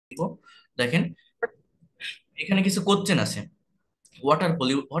দেখেন এখানে কিছু কোশ্চেন আছে।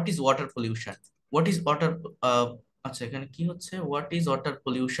 What is water pollution, what is water, আচ্ছা এখানে কি হচ্ছে, হোয়াট ইজ ওয়াটার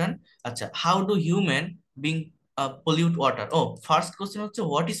পলিউশন, আচ্ছা how do human being pollute water. O, first question হচ্ছে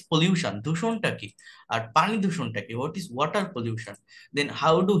হোয়াট ইজ পলিউশন, দূষণটা কি, আর পানি দূষণটা কি, what is water pollution. Then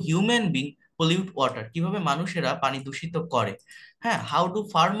how do human being pollute water, কিভাবে মানুষেরা পানি দূষিত করে। হ্যাঁ, how do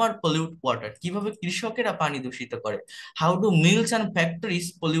farmer pollute water, কিভাবে কৃষকেরা পানি দূষিত করে। How do mills and factories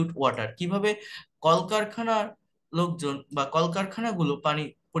pollute water, কিভাবে কলকারখানার লোকজন বা কলকারখানাগুলো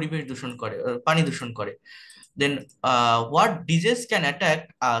পরিবেশ দূষণ করে, পানি দূষণ করে। দেন what disease can attack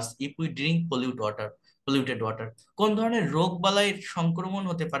us if we drink polluted water, কোন ধরনের রোগ বালাইয়ের সংক্রমণ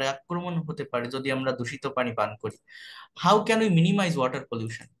হতে পারে, আক্রমণ হতে পারে যদি আমরা দূষিত পানি পান করি। How can we minimise water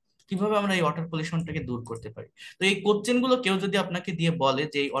pollution, কিভাবে আমরা এই ওয়াটার পলিউশনটাকে দূর করতে পারি। তো এই কোশ্চেন গুলো কেউ যদি আপনাকে দিয়ে বলে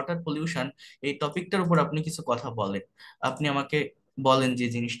যে এই ওয়াটার পলিউশন, এই টপিকটার উপর আপনি কিছু কথা বলেন, আপনি আমাকে বলেন যে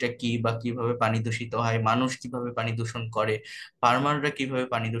জিনিসটা কি বা কিভাবে পানি দূষিত হয়, মানুষ কিভাবে পানি দূষণ করে, ফার্মাররা কিভাবে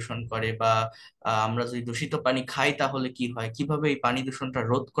পানি দূষণ করে, বা আমরা যদি দূষিত পানি খাই তাহলে কি হয়, কিভাবে এই পানি দূষণটা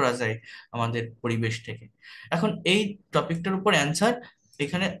রোধ করা যায় আমাদের পরিবেশ থেকে। এখন এই টপিকটার উপর অ্যান্সার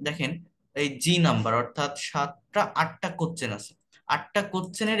এখানে দেখেন, এই জি নাম্বার অর্থাৎ 7টা 8টা কোশ্চেন আছে। 8টা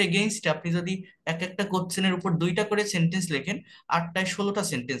কোশ্চেনের এগেইনস্টে আপনি যদি এক একটা কোশ্চেনের উপর 2টা করে সেন্টেন্স লেখেন, 8টায় 16টা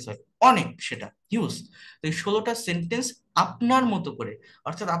সেন্টেন্স হয়, অনেক, সেটা হিউজ। তো এই 16টা সেন্টেন্স আপনার মতো করে,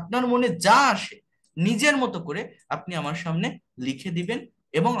 অর্থাৎ আপনার মনে যা আসে নিজের মতো করে আপনি আমার সামনে লিখে দিবেন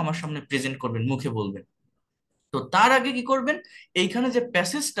এবং আমার সামনে প্রেজেন্ট করবেন, মুখে বলবেন। তো তার আগে কি করবেন, এইখানে যে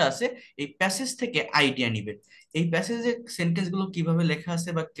প্যাসেজটা আছে এই প্যাসেজ থেকে আইডিয়া নিবেন। এই প্যাসেজে সেন্টেন্স গুলো কিভাবে লেখা আছে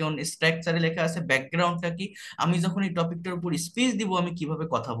বা কোন স্ট্রাকচারে লেখা আছে, ব্যাকগ্রাউন্ডটা কি, আমি যখন এই টপিকটার উপর স্পিচ দিব আমি কিভাবে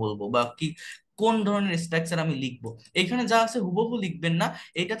কথা বলবো বা কি কোন ধরনের স্ট্রাকচার আমি লিখবো। এখানে যা আছে হুবহু লিখবেন না,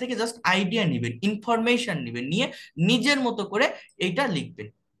 এটা থেকে জাস্ট আইডিয়া নিবেন, ইনফরমেশন নিবেন, নিয়ে নিজের মতো করে এইটা লিখবেন।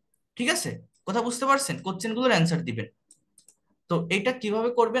 ঠিক আছে, কথা বুঝতে পারছেন, কোশ্চেন গুলোর অ্যান্সার দিবেন। তো এটা কিভাবে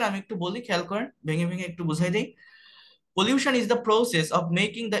করবেন আমি একটু বলি, খেয়াল করেন, ভেঙে ভেঙে একটু বুঝাই দেই। Pollution is the process of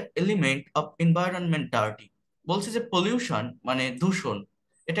making the element of environment dirty. বলছে যে পলিউশন মানে দূষণ,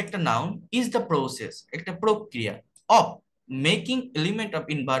 এটা একটা নাউন, ইজ দ্য প্রসেস একটা প্রক্রিয়া, of making element of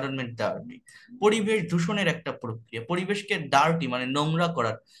environment dirty পরিবেশ দূষণের একটা প্রক্রিয়া, পরিবেশকে ডার্টি মানে নোংরা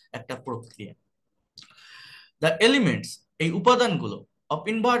করার একটা প্রক্রিয়া। দ্য এলিমেন্টস এই উপাদানগুলো, অফ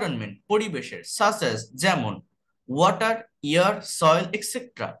এনভায়রনমেন্ট পরিবেশের, সাচ অ্যাজ যেমন ওয়াটার, এয়ার, সয়েল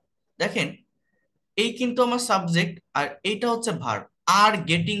এক্সেট্রা। দেখেন এই কিন্তু আমার সাবজেক্ট আর এইটা হচ্ছে ভার্ব। আর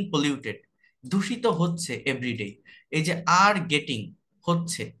গেটিং পলিউটেড, দূষিত হচ্ছে এভরিডে। এই যে আর গেটিং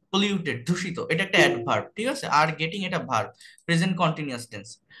হচ্ছে, পলিউটেড দূষিত, এটা একটা অ্যাডভার্ব, ঠিক আছে, আর গেটিং এটা verb, present continuous tense.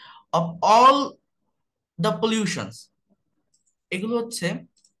 Of all the pollutions, এগুলো হচ্ছে,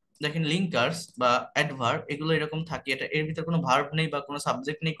 দেখেন লিঙ্কার্স বা অ্যাডভার্ব এগুলো এরকম থাকে, এটা এর ভিতরে কোনো ভার্ব নেই বা কোনো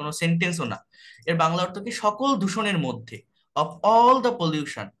সাবজেক্ট নেই, কোনো সেন্টেন্সও না। এর বাংলা অর্থ কি, সকল দূষণের মধ্যে, অফ অল দ্য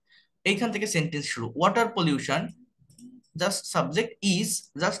পলিউশন, এইখান থেকে সেন্টেন্স শুরু। Water pollution just subject, is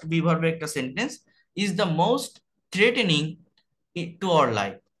just be ভার্বের একটা sentence, is the most threatening to our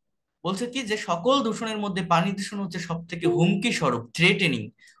life. বলছে কি যে সকল দূষণের মধ্যে পানি দূষণ হচ্ছে সব থেকে হুমকি স্বরূপ, থ্রেটেনিং,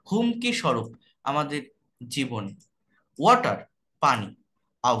 হুমকি স্বরূপ আমাদের জীবনে। ওয়াটার পানি,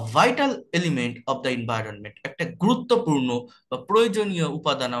 a vital element of the environment একটা গুরুত্বপূর্ণ বা প্রয়োজনীয়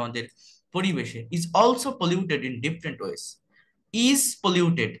উপাদান আমাদের পরিবেশে, is also polluted in different ways. Is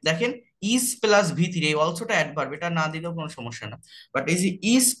polluted, দেখেন ইজ প্লাস ভি থ্রি, এই অলসোটা অ্যাডভার্ব, এটা না দিলেও কোনো সমস্যা না, বাট এই যে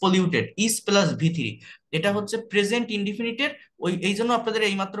is polluted, is plus V three, এটা হচ্ছে প্রেজেন্ট ইনডিফিনিটের। ওই এই জন্য আপনাদের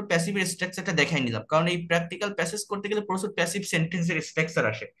এইমাত্র প্যাসিভের স্ট্রাকচারটা দেখাই নিলাম, কারণ এই প্র্যাকটিক্যাল প্যাসেজ করতে গেলে প্রচুর প্যাসিভ সেন্টেন্সের স্ট্রাকচার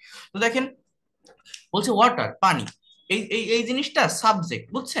আসে। তো দেখেন বলছে ওয়াটার পানি, এই এই এই জিনিসটা সাবজেক্ট,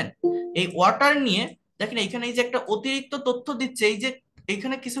 বুঝছেন। এই ওয়াটার নিয়ে দেখেন এইখানে এই যে একটা অতিরিক্ত তথ্য দিচ্ছে, এই যে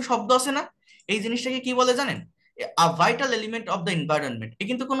এইখানে কিছু শব্দ আছে না, এই জিনিসটাকে কি বলে জানেন, a vital element of the environment. এ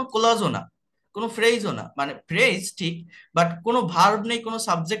কিন্তু কোনো ক্লজও না, কোনো ফ্রেজও না, মানে ফ্রেজ ঠিক, বাট কোনো ভার্ব নেই, কোনো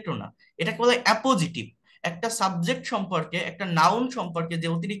সাবজেক্টও না। এটাকে বলে অ্যাপোজিটিভ। একটা সাবজেক্ট সম্পর্কে, একটা নাউন সম্পর্কে যে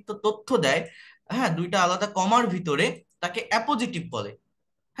অতিরিক্ত তথ্য দেয়, হ্যাঁ, দুইটা আলাদা কমার ভিতরে, তাকে অ্যাপোজিটিভ বলে।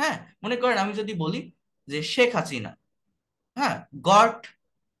 হ্যাঁ, মনে করেন আমি যদি বলি যে শেখ হাসিনা, হ্যাঁ, goat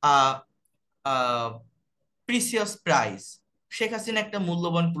precious prize, Sheikh Hasina একটা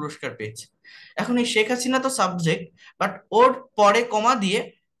মূল্যবান পুরস্কার পেয়েছে। এখন এই শেখ হাসিনা তো সাবজেক্ট, বাট ওর পরে কমা দিয়ে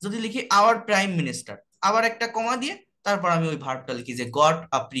যদি লিখি আওয়ার প্রাইম মিনিস্টার, আবার একটা কমা দিয়ে তারপর আমি ওই ভার্বটা লিখি যে গট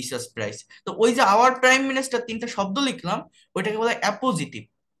আ প্রিসিয়াস প্রাইজ, তো ওই যে আওয়ার প্রাইম মিনিস্টার তিনটা শব্দ লিখলাম, ওইটাকে বলে অ্যাপোজিটিভ।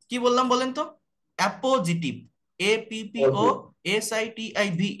 কি বললাম বলেন তো, অ্যাপোজিটিভ, APPO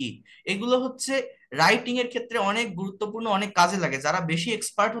SITIVE। এগুলো হচ্ছে রাইটিং এর ক্ষেত্রে অনেক গুরুত্বপূর্ণ, অনেক কাজে লাগে, যারা বেশি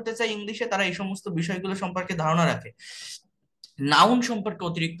এক্সপার্ট হতে চায় ইংলিশে তারা এই সমস্ত বিষয়গুলো সম্পর্কে ধারণা রাখে। নাউন সম্পর্কে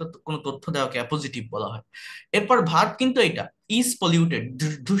অতিরিক্ত কোনো তথ্য দেওয়াকে অ্যাপোজিটিভ বলা হয়। এরপর ভার্ব কিন্তু এটা, ইজ পলিউটেড,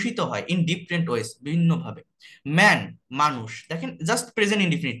 দূষিত হয়, ইন ডিফারেন্ট ওয়েজ, বিভিন্ন ভাবে। ম্যান, মানুষ, দেখেন জাস্ট প্রেজেন্ট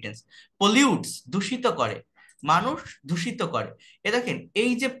ইনডিফিনিট টেন্স। পলিউটস, দূষিত করে, মানুষ দূষিত করে। এ দেখেন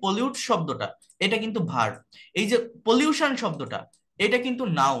এই যে পলিউট শব্দটা, এটা কিন্তু ভার্ব। এই যে পলিউশন শব্দটা, এটা কিন্তু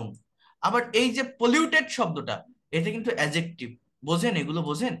নাউন। আবার এই যে পলিউটেড শব্দটা, এটা কিন্তু অ্যাডজেক্টিভ। বোঝেন, এগুলো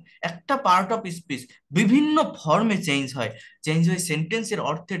বোঝেন। একটা পার্ট অফ স্পিচ বিভিন্ন ফর্মে চেঞ্জ হয়, চেঞ্জ হয়ে সেন্টেন্সের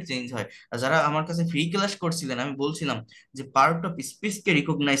অর্থের চেঞ্জ হয়। আর যারা আমার কাছে ফ্রি ক্লাস করছিলেন, আমি বলছিলাম যে পার্ট অফ স্পিচকে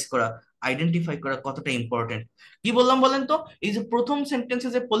রিকগনাইজ করা, আইডেন্টিফাই করা কতটা ইম্পর্টেন্ট। কি বললাম বলেন তো? এই যে প্রথম সেন্টেন্সে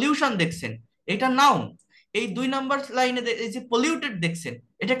যে পলিউশন দেখছেন, এটা নাউন। এই 2 নাম্বার লাইনে এই যে পলিউটেড দেখছেন,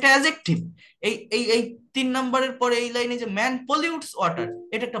 এটা একটা অ্যাডজেক্টিভ। এই 3 নাম্বারের পরে এই লাইনে যে ম্যান পলিউটস ওয়াটার,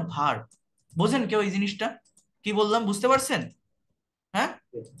 এটা একটা ভার্ব। বোঝেন কেউ এই জিনিসটা? কি বললাম, বুঝতে পারছেন? হ্যাঁ,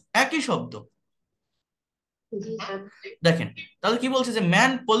 একই শব্দ। জি স্যার। দেখেন, তাহলে কি বলছে যে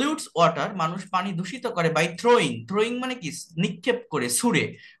ম্যান পলিউটস ওয়াটার, মানুষ পানি দূষিত করে, বাই থ্রোয়িং, থ্রোয়িং মানে কি, নিক্ষেপ করে, ছুঁড়ে,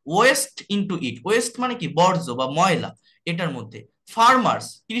 ওয়েস্ট ইনটু ইট, ওয়েস্ট মানে কি, বর্জ্য বা ময়লা, এটার মধ্যে। ফার্মার্স,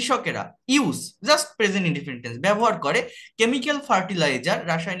 কৃষকেরা, use, just present indefinite tense, ব্যবহার করে, কেমিক্যাল ফার্টিলাইজার,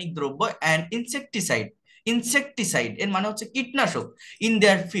 রাসায়নিক দ্রব্য, অ্যান্ড ইনসেকটিসাইড, ইনসেকটিসাইড এর মানে হচ্ছে কীটনাশক, ইন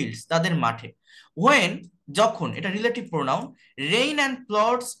দেয়ার ফিল্ডস, তাদের মাঠে। হোয়েন, যখন, এটা relative pronoun, rain and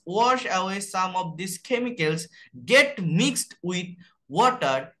floods wash away some of this chemicals, get mixed with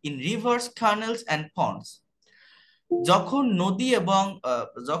water in rivers, canals and ponds. যখন নদী এবং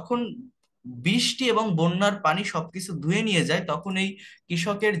যখন বৃষ্টি এবং বন্যার পানি সবকিছু ধুয়ে নিয়ে যায়, তখন এই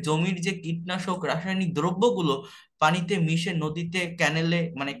কৃষকের জমির যে কীটনাশক, রাসায়নিক দ্রব্যগুলো পানিতে মিশে নদীতে, ক্যানেলে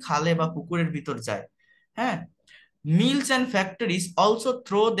মানে খালে বা পুকুরের ভিতর যায়। হ্যাঁ, mills and factories also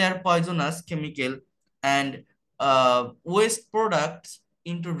throw their poisonous chemical and waste products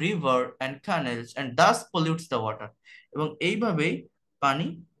into river and canals and thus pollutes the water. এবং এইভাবেই পানি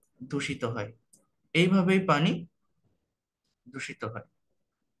দূষিত হয়, এইভাবেই পানি দূষিত হয়।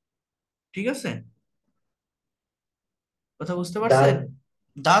 ঠিক আছে, কথা বুঝতে পারছেন?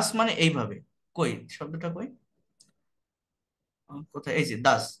 দাস। দাস মানে এইভাবে, কই শব্দটা কই, কোথায়, এই যে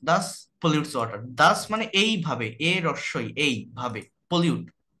দাস, দাস পলিউটস ওয়াটার, দাস মানে এইভাবে, এ রস্যই, এইভাবে, পলিউট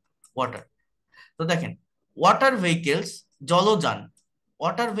ওয়াটার। তো দেখেন, ওয়াটার ভেহিকেলস, জলযান,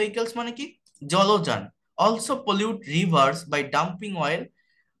 ওয়াটার ভেহিকেলস মানে কি, জলযান, also pollute reverse by dumping oil,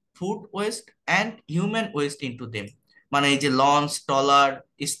 food waste and human West into them. মানে এই যে লঞ্চ, ট্রলার,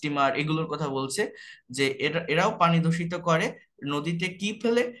 স্টিমার, এগুলোর কথা বলছে, যে এরাও পানি দূষিত করে। নদীতে কি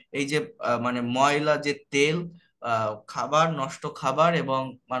ফেলে, এই যে মানে ময়লা, যে তেল, খাবার, নষ্ট খাবার, এবং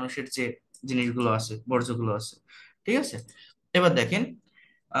মানুষের যে জিনিসগুলো আছে, বর্জ্যগুলো আছে। ঠিক আছে, এবার দেখেন,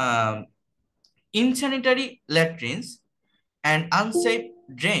 insanitary latrines and unsafe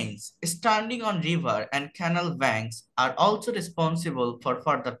drains standing on river and canal banks are also responsible for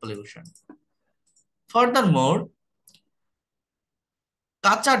further pollution. Furthermore,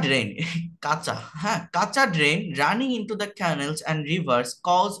 কাঁচা ড্রেন, কাঁচা, হ্যাঁ, কাঁচা drain running into the canals and reverse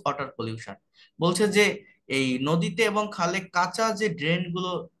cause water pollution. বলছে যে এই নদীতে এবং খালে কাঁচা যে ড্রেন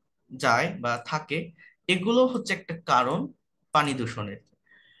গুলো যায় বা থাকে, এগুলো হচ্ছে একটা কারণ পানি দূষণের।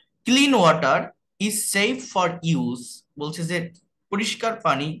 Clean water is safe for use, বলছে যে পরিষ্কার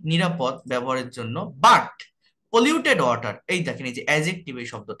পানি নিরাপদ ব্যবহারের জন্য, বাট পলিউটেড ওয়াটার, এই দেখেন এই যে অ্যাজেক্টিভ, এই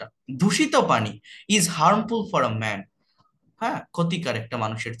শব্দটা, দূষিত পানি, is harmful for a man, হ্যাঁ, ক্ষতিকর একটা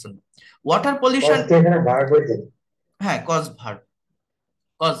মানুষের জন্য। ওয়াটার পলিউশন, কষ্ট এখানে ভার্ব হয়েছে। হ্যাঁ, কজ ভার্ব,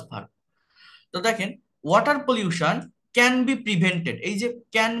 কজ ভার্ব। তো দেখেন, water pollution can be prevented, এই যে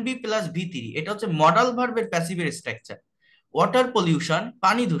ক্যান বি প্লাস ভি3, এটা হচ্ছে মডাল ভার্বের প্যাসিভের স্ট্রাকচার। ওয়াটার পলিউশন,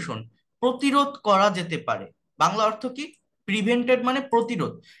 পানি দূষণ, প্রতিরোধ করা যেতে পারে। বাংলা অর্থ কি, প্রিভেন্টেড মানে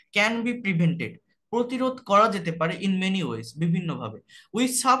প্রতিরোধ, ক্যান বি প্রিভেন্টেড, প্রতিরোধ করা যেতে পারে, ইন মেনি ওয়েজ, বিভিন্ন ভাবে। We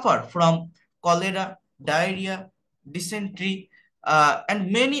suffer from cholera, diarrhoea, dysentery and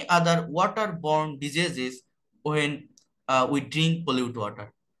many other water born diseases when we drink pollute water.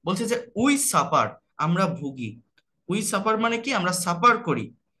 বলছে যে উই সাফার, আমরা ভুগি, উই সাফার মানে কি, আমরা সাফার করি,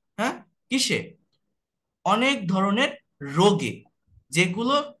 হ্যাঁ, কিসে, অনেক ধরনের রোগে,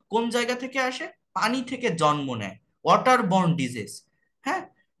 যেগুলো কোন জায়গা থেকে আসে, পানি থেকে জন্ম নেয়, ওয়াটার বর্ন ডিজিজ। হ্যাঁ,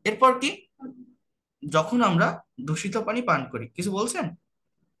 এরপর কি, যখন আমরা দূষিত পানি পান করি, কিছু বলছেন?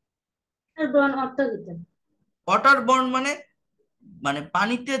 স্যার বর্ণ অর্থ কি স্যার? ওয়াটার বর্ন মানে, মানে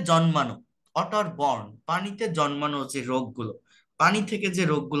পানিতে জন্মানো, ওয়াটার বর্ন, পানিতে জন্মানো যে রোগগুলো, পানি থেকে যে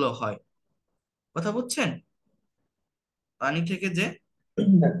রোগগুলো হয়, কথা বুঝছেন, পানি থেকে যে,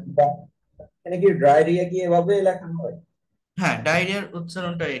 এখানে কি ডায়রিয়া কি এভাবে লেখা হয়? হ্যাঁ, ডায়রিয়ার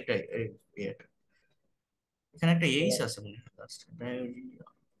উচ্চারণটা এটাই, এটা, এখানে একটা এইস আছে মনে হয় last এ, ডায়রিয়া,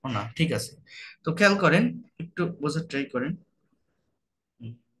 ও না, ঠিক আছে। তো খেয়াল করেন, একটু বোঝার ট্রাই করেন।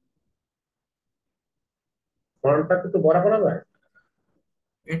 ফর্মটা একটু বড় করা যায়?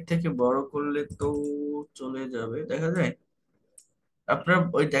 এর থেকে বড় করলে তো চলে যাবে, দেখা যায়। আপনার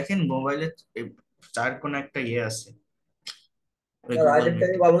ওই দেখেন মোবাইলে চার কোণে একটা ইয়ে আছে, ওই স্যার গুগল আগেরটাই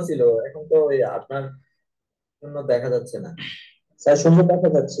মিটে। ভালো ছিল, এখন তো ওই আপনার জন্য দেখা যাচ্ছে না। স্যার সুন্দর দেখা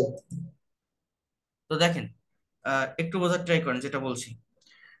যাচ্ছে। তো দেখেন, একটু বোঝার ট্রাই করেন যেটা বলছি।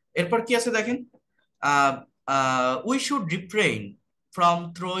 এরপর কি আছে দেখেন, we should refrain from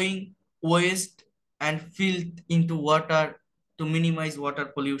throwing West and ফিল্থ into water to minimise water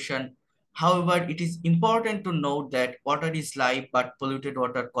pollution. However, it is important to note that water is life, but polluted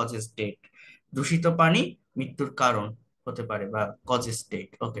water causes death. দূষিত পানি মৃত্যুর কারণ হতে পারে বা কজেস ডেথ।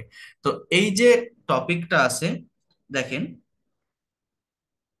 ওকে, তো এই যে টপিকটা আছে, দেখেন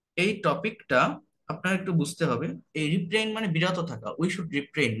এই টপিকটা আপনার একটু বুঝতে হবে। এই রিফ্রেইন মানে বিরত থাকা, উই শুড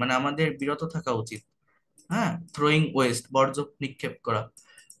রিফ্রেইন মানে আমাদের বিরত থাকা উচিত। হ্যাঁ, থ্রোয়িং ওয়েস্ট, বর্জ্য নিক্ষেপ করা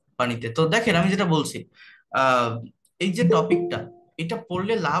পানিতে। তো দেখেন আমি যেটা বলছি, আহ এই যে টপিকটা, এটা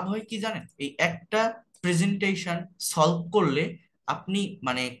পড়লে লাভ হয় কি জানেন, এই একটা প্রেজেন্টেশন সলভ করলে আপনি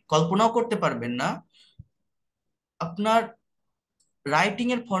মানে কল্পনাও করতে পারবেন না, আপনার রাইটিং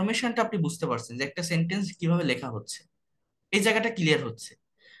এর ফরমেশনটা আপনি বুঝতে পারছেন যে একটা সেন্টেন্স কিভাবে লেখা হচ্ছে, এই জায়গাটা ক্লিয়ার হচ্ছে।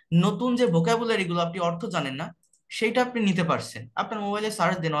 নতুন যে ভোকাবুলারি গুলো আপনি অর্থ জানেন না, সেইটা আপনি নিতে পারছেন, আপনার মোবাইলে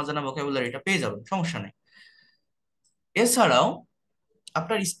সার্চ দেন অজানা ভোকাবুলারিটা পেয়ে যাবেন, সমস্যা নেই। এছাড়াও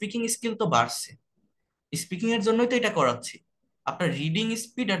আপনার স্পিকিং স্কিল তো বাড়ছে, স্পিকিং এর জন্যই তো এটা করাচ্ছি। আপনার রিডিং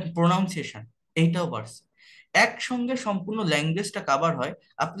স্পিড আর প্রোনাউন্সিয়েশন এইটাও বাড়ছে। একসঙ্গে সম্পূর্ণ ল্যাঙ্গুয়েজটা কাভার হয়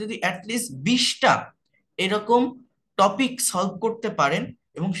আপনি যদি অ্যাটলিস্ট 20টা এরকম টপিক সলভ করতে পারেন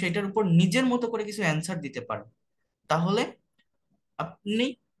এবং সেটার উপর নিজের মতো করে কিছু অ্যান্সার দিতে পারেন, তাহলে আপনি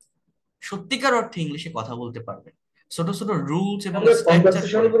সত্যিকার অর্থে ইংলিশে কথা বলতে পারবেন। ছোট ছোট রুলস এবং আমরা স্ট্রাকচার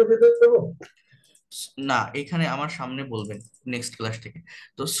কনভারসেশন পড়ে। উপরে ভিডিও দেবো। না, এখানে আমার সামনে বলবেন নেক্সট ক্লাস থেকে।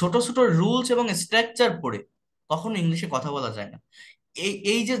 তো ছোট ছোট রুলস এবং স্ট্রাকচার পড়ে কখনো ইংলিশে কথা বলা যায় না। এই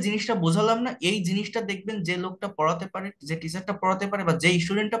এই যে জিনিসটা বোঝালাম না, এই জিনিসটা দেখবেন যে লোকটা পড়াতে পারে, যে টিচারটা পড়াতে পারে বা যে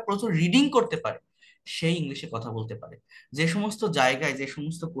স্টুডেন্টটা প্রচুর রিডিং করতে পারে, সেই ইংলিশে কথা বলতে পারে। যে সমস্ত জায়গায়, যে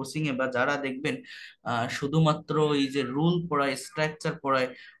সমস্ত কোচিং এ বা যারা দেখবেন শুধুমাত্র এই যে রুল পড়ায়, স্ট্রাকচার পড়ায়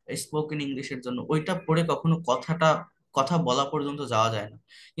স্পোকেন ইংলিশের জন্য, ওইটা পড়ে কখনো কথা বলা পর্যন্ত যাওয়া যায় না।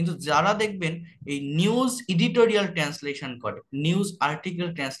 কিন্তু যারা দেখবেন এই নিউজ এডিটোরিয়াল ট্রান্সলেশন করে, নিউজ আর্টিকেল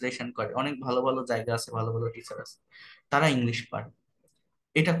ট্রান্সলেশন করে, অনেক ভালো ভালো জায়গা আছে, ভালো ভালো টিচার আছে, তারা ইংলিশ পারে।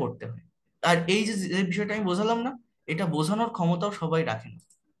 এটা করতে হয়। আর এই যে যে বিষয়টা আমি বোঝালাম না, এটা বোঝানোর ক্ষমতাও সবাই রাখে না।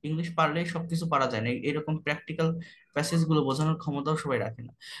 ইংলিশ পারলেই সবকিছু পারা যায় না, এরকম প্র্যাকটিক্যাল প্যাসেজ গুলো বোঝানোর ক্ষমতাও সবাই রাখে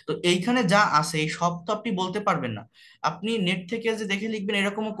না। তো এইখানে যা আছে এই সব তো আপনি বলতে পারবেন না। আপনি নেট থেকে যে দেখে লিখবেন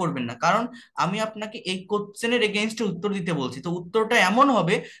এরকমও করবেন না, কারণ আমি আপনাকে এই কোশ্চেনের এগেইনস্টে উত্তর দিতে বলছি, তো উত্তরটা এমন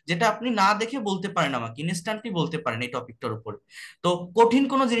হবে যেটা আপনি না দেখে বলতে পারেন, আমাকে ইনস্ট্যান্টলি বলতে পারেন এই টপিকটার উপরে। তো কঠিন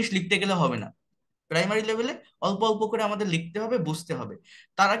কোনো জিনিস লিখতে গেলে হবে না, প্রাইমারি লেভেলে অল্প অল্প করে আমাদের লিখতে হবে, বুঝতে হবে।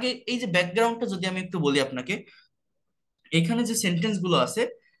 তার আগে এই যে ব্যাকগ্রাউন্ডটা যদি আমি একটু বলি আপনাকে, এখানে যে সেন্টেন্স গুলো আছে,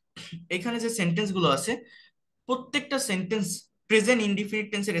 এখানে যে সেন্টেন্স গুলো আছে, প্রত্যেকটা সেন্টেন্স প্রেজেন্ট ইনডিফিনিট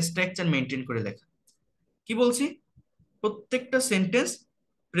টেন্সের স্ট্রাকচার মেনটেন করে লেখা। কি বলছি? প্রত্যেকটা সেন্টেন্স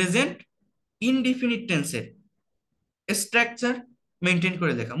প্রেজেন্ট ইনডিফিনিট টেন্সের স্ট্রাকচার মেনটেন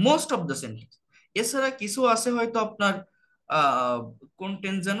করে লেখা, মোস্ট অফ দ্য সেন্টেন্স। এছাড়া কিছু আছে হয়তো আপনার আহ, কোন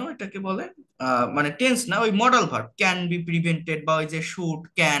টেন্স যেন এটাকে বলে, মানে টেন্স না, ওই modal verb, can be prevented বা ওই যে শুড,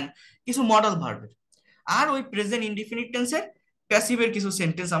 ক্যান, কিছু মডাল ভার্বের। আর ওই প্রেজেন্ট ইনডিফিনিট টেন্সের প্যাসিভের কিছু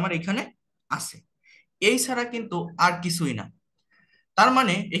সেন্টেন্স আমার এখানে আছে। এই ছাড়া কিন্তু আর কিছুই না। তার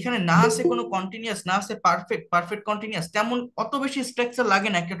মানে এখানে না আছে কোনো কন্টিনিউয়াস, না আছে পারফেক্ট, পারফেক্ট কন্টিনিউয়াস, তেমন অত বেশি স্ট্রাকচার লাগে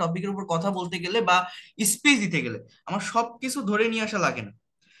না একটা টপিকের উপর কথা বলতে গেলে বা স্পিচ দিতে গেলে। আমার সবকিছু ধরে নিয়ে আসা লাগে না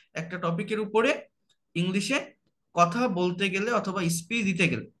একটা টপিকের উপরে ইংলিশে কথা বলতে গেলে অথবা স্পিচ দিতে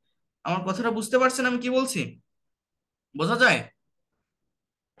গেলে। আমার কথাটা বুঝতে পারছেন আমি কি বলছি? বোঝা যায়?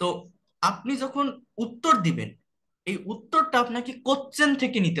 তো আপনি যখন উত্তর দিবেন, এই উত্তরটা আপনাকে কোশ্চেন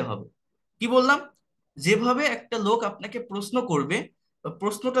থেকে নিতে হবে। কি বললাম? যেভাবে একটা লোক আপনাকে প্রশ্ন করবে, বা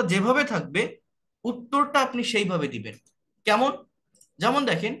প্রশ্নটা যেভাবে থাকবে, উত্তরটা আপনি সেইভাবে দিবেন। কেমন? যেমন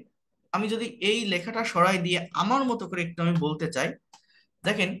দেখেন, আমি যদি এই লেখাটা সরাই দিয়ে আমার মতো করে একটু আমি বলতে চাই,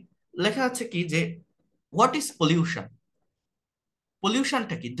 দেখেন লেখা আছে কি যে হোয়াট ইজ পলিউশন,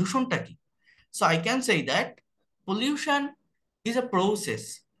 পলিউশনটা কি, দূষণটা কি। So I can say that pollution is a process,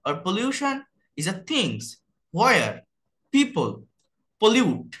 or pollution is a things where people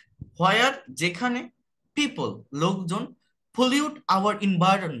pollute, where যেখানে people লোকজন pollute our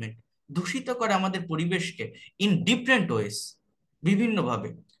environment, দূষিত করে আমাদের পরিবেশকে in different ways, বিভিন্নভাবে।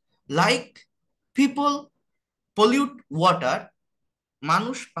 লাইক people pollute water,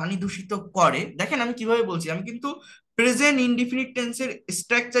 মানুষ পানি দূষিত করে। দেখেন আমি কিভাবে বলছি, আমি কিন্তু প্রেজেন্ট ইনডিফিনিট টেন্সের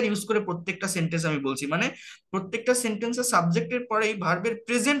স্ট্রাকচার ইউজ করে প্রত্যেকটা সেন্টেন্স আমি বলছি, মানে প্রত্যেকটা সেন্টেন্সের সাবজেক্টের পরেই ভার্বের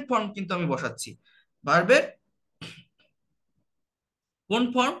প্রেজেন্ট ফর্ম কিন্তু আমি বসাচ্ছি। ভার্বের কোন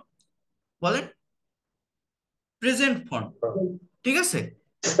ফর্ম বলেন? প্রেজেন্ট ফর্ম, ঠিক আছে?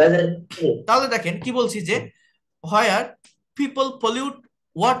 তাহলে দেখেন কি বলছি যে where people pollute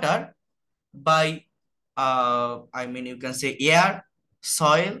water by I mean you can say air,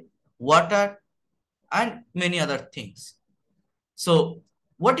 soil, water and many other things. So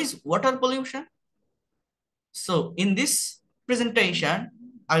what is water pollution? So in this presentation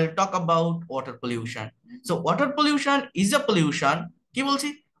I'll talk about water pollution. So water pollution is a pollution, কি বলছি?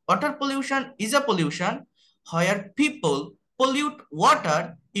 Water pollution is a pollution where people pollute water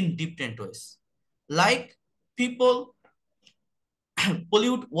in different ways, like people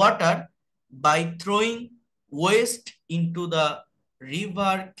pollute water by throwing waste into the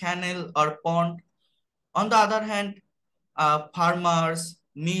river, canal, or pond. On the other hand, farmers,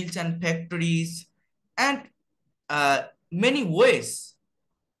 mills, and factories, and many ways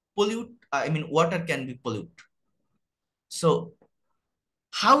pollute. I mean, water can be polluted. So,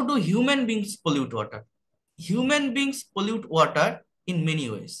 how do human beings pollute water? Human beings pollute water in many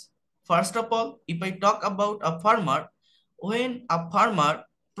ways. First of all, if I talk about a farmer, when a farmer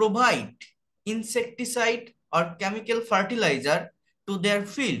provide insecticide or chemical fertilizer to their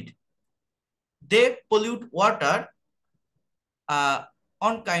field, they pollute water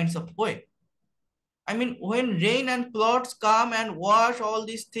on kinds of way. I mean, when rain and floods come and wash all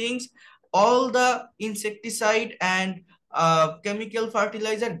these things, all the insecticide and chemical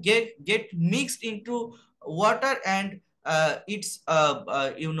fertilizer get mixed into water, and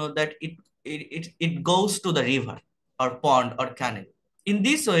you know that it goes to the river or pond or canal. In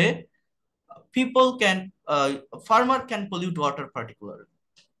this way, farmer can pollute water particularly.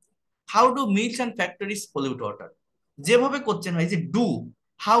 How do mills and factories pollute water? যেভাবে question হয় যে do,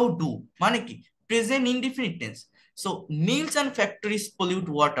 how do মানে কি? Present indefinite tense. So mills and factories pollute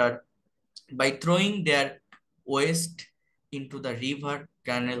water by throwing their waste into the river,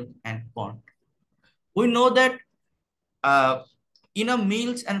 canal, and pond. We know that in a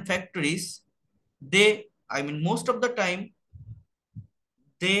mills and factories, I mean, most of the time,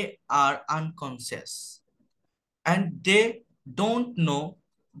 they are unconscious and they don't know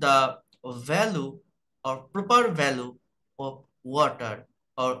the value or proper value of water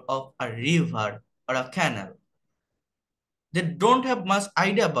or of a river or a canal. They don't have much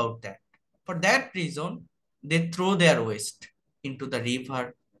idea about that. For that reason, they throw their waste into the river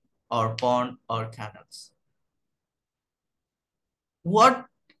or pond or canals. What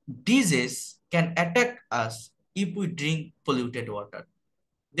disease can attack us if we drink polluted water?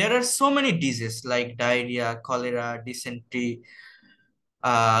 There are so many diseases like diarrhea, cholera, dysentery,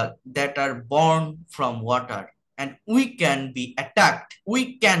 that are born from water, and we can be attacked. We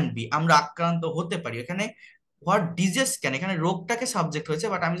can be, আমরা আক্রান্ত হতে পারি। এখানে what disease কেন, এখানে রোগটাকে subject হয়েছে,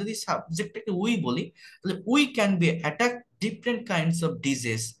 but আমি যদি সাবজেক্টটাকে উই বলি তাহলে we can be attack different kinds of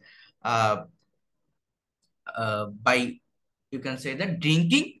disease by you can say that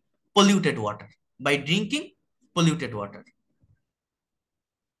drinking polluted water, by drinking polluted water.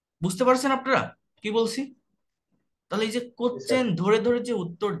 বুঝতে পারছেন আপনারা কি বলছি? তাহলে এই যে কোশ্চেন ধরে ধরে যে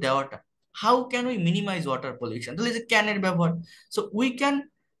উত্তর দেওয়াটা, how can we minimise water pollution, তাহলে যে ক্যানের ব্যবহার। So we can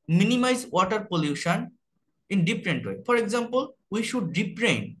minimise water pollution in different way. For example, we should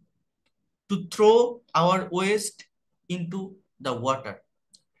refrain to throw our waste into the water,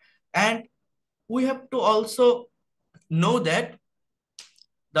 and we have to also know that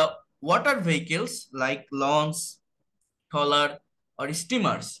the water vehicles like lawns, trawler, or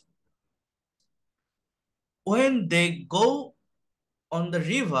steamers, when they go on the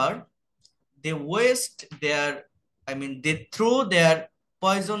river, they waste their, I mean, they throw their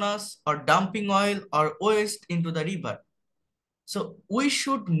poisonous or dumping oil or waste into the river. So we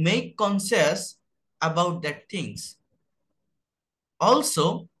should make conscious about that things. Also,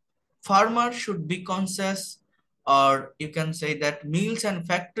 farmers should be conscious, or you can say that mills and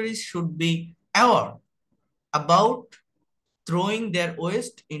factories should be aware about throwing their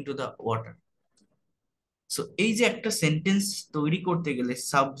waste into the water. So এই যে একটা sentence তৈরি করতে গেলে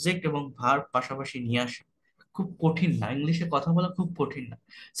subject এবং verb পাশাপাশি নিয়ে আসে, খুব কঠিন না। ইংলিশে কথা বলা খুব কঠিন না।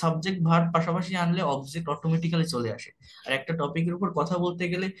 সাবজেক্ট ভার্ব পাশাপাশি আনলে অবজেক্ট অটোমেটিক্যালি চলে আসে। আর একটা টপিকের উপর কথা বলতে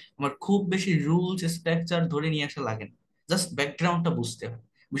গেলে আমার খুব বেশি রুলস স্ট্রাকচার ধরে নিয়ে আসা লাগে না, জাস্ট ব্যাকগ্রাউন্ডটা বুঝতে হয়,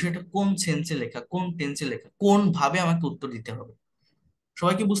 বিষয়টা কোন সেন্সে লেখা, কোন টেন্সে লেখা, কোন ভাবে আমাকে উত্তর দিতে হবে।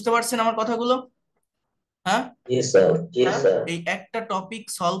 সবাই কি বুঝতে পারছেন আমার কথাগুলো? হ্যাঁ, এই একটা টপিক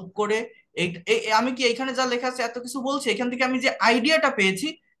সলভ করে আমি কি এখানে যা লেখা আছে এত কিছু বলছি, এখান থেকে আমি যে আইডিয়াটা পেয়েছি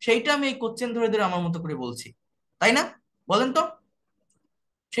সেইটা আমি এই কোশ্চেন ধরে ধরে আমার মতো করে বলছি, তাই না? বলেন তো,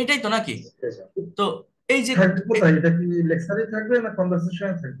 সেটাই তো নাকি? তো এই যে থাকবে কোথায়? এটা কি লেকচারে থাকবে না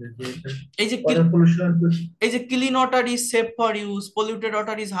কনভারসেশনে থাকবে যে এই যে ওয়াটার পলিউশন? এই যে clean water is safe for use, polluted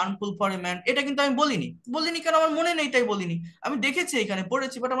water is harmful for a man, এটা কিন্তু আমি বলিনি। বলিনি কেন? আমার মনে নেই তাই বলিনি। আমি দেখেছি এখানে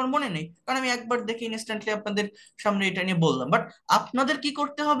পড়েছি, বাট আমার মনে নেই, কারণ আমি একবার দেখে ইনস্ট্যান্টলি আপনাদের সামনে এটা নিয়ে বললাম। বাট আপনাদের কি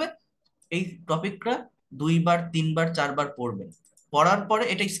করতে হবে, এই টপিকটা 2বার 3বার 4বার পড়বেন। পড়ার পরে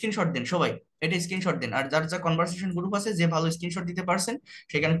এটা স্ক্রিনশট দেন সবাই, এটা স্ক্রিনশট দেন। আর যার যা কনভারসেশন গ্রুপ আছে, যে ভালো স্ক্রিনশট দিতে পারছেন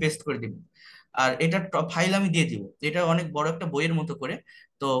সেখানে পেস্ট করে দিবেন। আর এটা ফাইল আমি দিয়ে দিব, এটা অনেক বড় একটা বইয়ের মতো করে।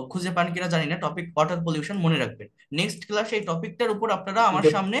 তো খুঁজে পান কিনা জানি না, টপিক ওয়াটার পলিউশন মনে রাখবেন। নেক্সট ক্লাসে এই টপিকটার উপর আপনারা আমার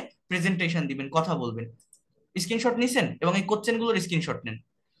সামনে প্রেজেন্টেশন দিবেন, কথা বলবেন। স্ক্রিনশট নিছেন? এবং এই কোশ্চেন গুলোর স্ক্রিনশট নেন।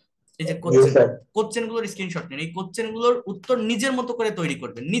 এই যে জি স্যার। কোশ্চেন গুলোর স্ক্রিনশট নেন, এই কোশ্চেন গুলোর উত্তর নিজের মতো করে তৈরি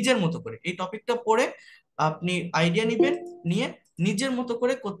করবেন, নিজের মতো করে। এই টপিকটা পড়ে আপনি আইডিয়া নিবেন, নিয়ে নিজের মতো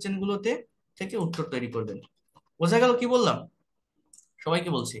করে কোশ্চেন গুলোতে থেকে উত্তর তৈরি করবেন। বোঝা গেল কি বললাম? সবাইকে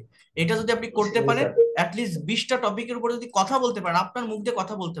বলছি, এটা যদি আপনি করতে জি পারেন, স্যার। অ্যাটলিস্ট 20টা টপিকের উপরে যদি কথা বলতে পারেন, আপনার মুখ দিয়ে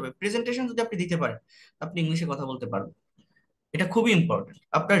কথা বলতে হবে, প্রেজেন্টেশন যদি আপনি দিতে পারেন, আপনি ইংলিশে কথা বলতে পারবেন। এটা খুবই ইম্পর্টেন্ট।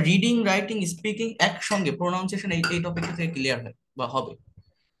 আপনার রিডিং, রাইটিং, স্পিকিং একসঙ্গে, প্রোনাউন্সিয়েশন এই এই টপিকটা থেকে ক্লিয়ার হয় বা হবে।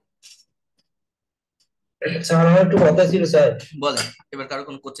 স্যার আমার একটু কথা ছিল স্যার। বলেন, এবার কারো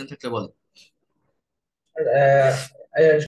কোনো কোশ্চেন থাকলে বলেন। আহ,